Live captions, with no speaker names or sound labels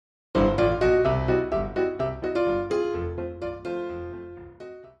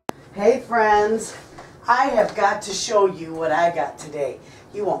Hey friends, I have got to show you what I got today.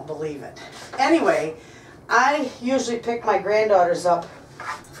 You won't believe it. Anyway, I usually pick my granddaughters up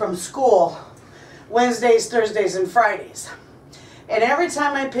from school Wednesdays, Thursdays, and Fridays. And every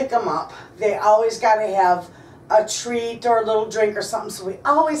time I pick them up, they always got to have a treat or a little drink or something. So we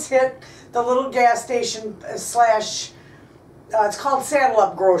always hit the little gas station slash, it's called Saddle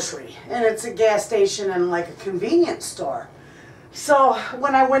Up Grocery. And it's a gas station and like a convenience store. So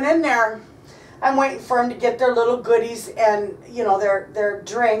when I went in there, I'm waiting for them to get their little goodies and, you know, their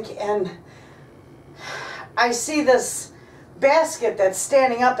drink. And I see this basket that's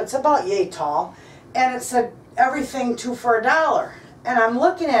standing up. It's about yay tall. And it said, everything 2 for $1. And I'm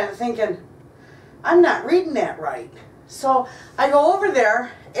looking at it thinking, I'm not reading that right. So I go over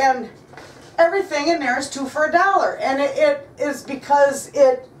there and everything in there is 2 for $1. And it is because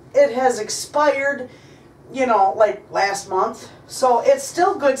it has expired, you know, like last month. So it's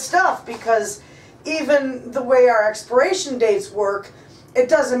still good stuff, because even the way our expiration dates work, it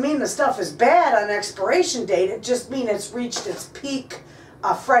doesn't mean the stuff is bad on expiration date. It just means it's reached its peak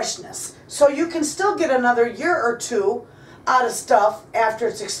freshness. So you can still get another year or two out of stuff after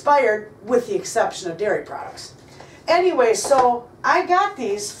it's expired, with the exception of dairy products. Anyway, so I got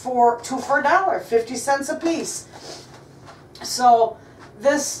these for 2 for $1, 50 cents a piece. So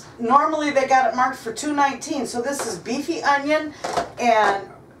this, normally they got it marked for $2.19. So this is beefy onion and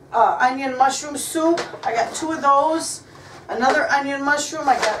onion mushroom soup. I got 2 of those. Another onion mushroom,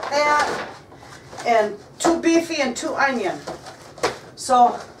 I got that. And 2 beefy and 2 onion.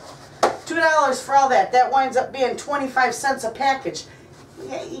 So $2 for all that. That winds up being 25 cents a package.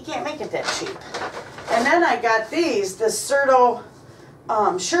 Yeah, you can't make it that cheap. And then I got these, the Certo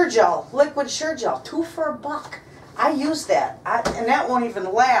Sure Gel, liquid Sure Gel, 2 for $1. I use that, and that won't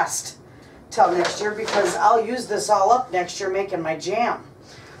even last till next year, because I'll use this all up next year making my jam.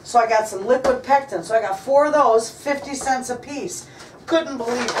 So I got some liquid pectin. So I got 4 of those, 50 cents a piece. Couldn't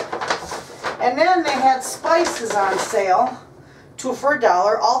believe it. And then they had spices on sale, 2 for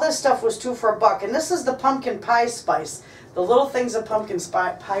 $1. All this stuff was 2 for $1. And this is the pumpkin pie spice. The little things of pumpkin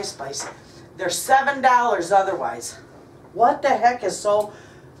pie spice. They're $7 otherwise. What the heck is so...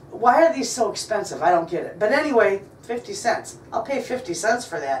 Why are these so expensive? I don't get it. But anyway, 50 cents. I'll pay 50 cents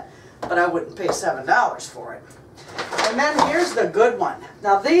for that, but I wouldn't pay $7 for it. And then here's the good one.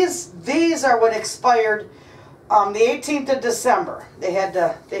 Now these are what expired the 18th of December. They had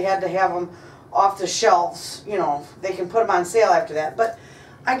to have them off the shelves. You know, they can put them on sale after that. But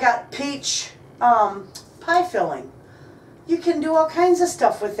I got peach pie filling. You can do all kinds of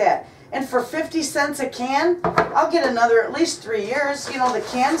stuff with that. And for 50 cents a can, I'll get another at least 3 years. You know, the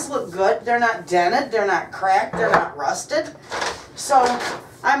cans look good. They're not dented. They're not cracked. They're not rusted. So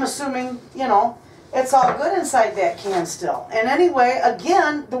I'm assuming, you know, it's all good inside that can still. And anyway,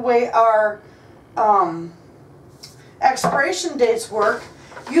 again, the way our expiration dates work,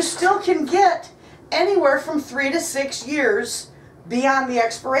 you still can get anywhere from 3 to 6 years beyond the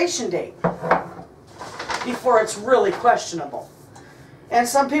expiration date before it's really questionable. And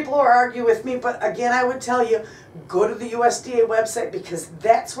some people will argue with me, but again, I would tell you, go to the USDA website, because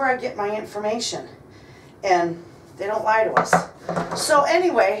that's where I get my information. And they don't lie to us. So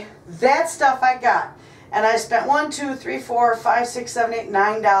anyway, that stuff I got. And I spent $1, $2, $3, $4, $5, $6, $7,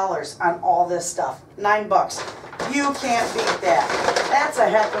 $8, $9 on all this stuff. $9. You can't beat that. That's a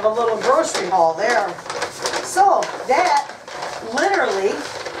heck of a little grocery haul there. So that literally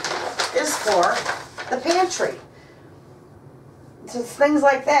is for the pantry. Just things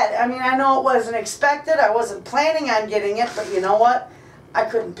like that. I mean, I know it wasn't expected. I wasn't planning on getting it, but you know what? I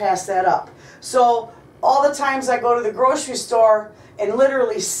couldn't pass that up. So all the times I go to the grocery store and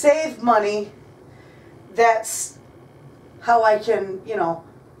literally save money, that's how I can, you know,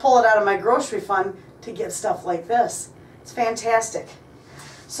 pull it out of my grocery fund to get stuff like this. It's fantastic.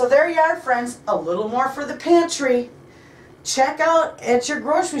 So there you are, friends. A little more for the pantry. Check out at your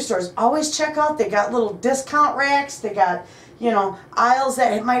grocery stores. Always check out. They got little discount racks. They got, you know, aisles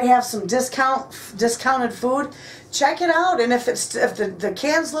that might have some discounted food. Check it out. And if the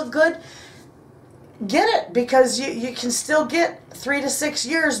cans look good, get it, because you can still get 3 to 6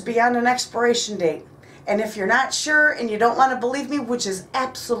 years beyond an expiration date. And if you're not sure and you don't want to believe me, which is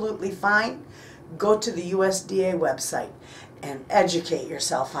absolutely fine, go to the USDA website and educate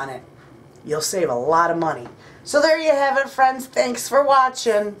yourself on it. You'll save a lot of money. So there you have it, friends. Thanks for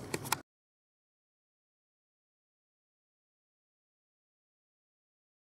watching.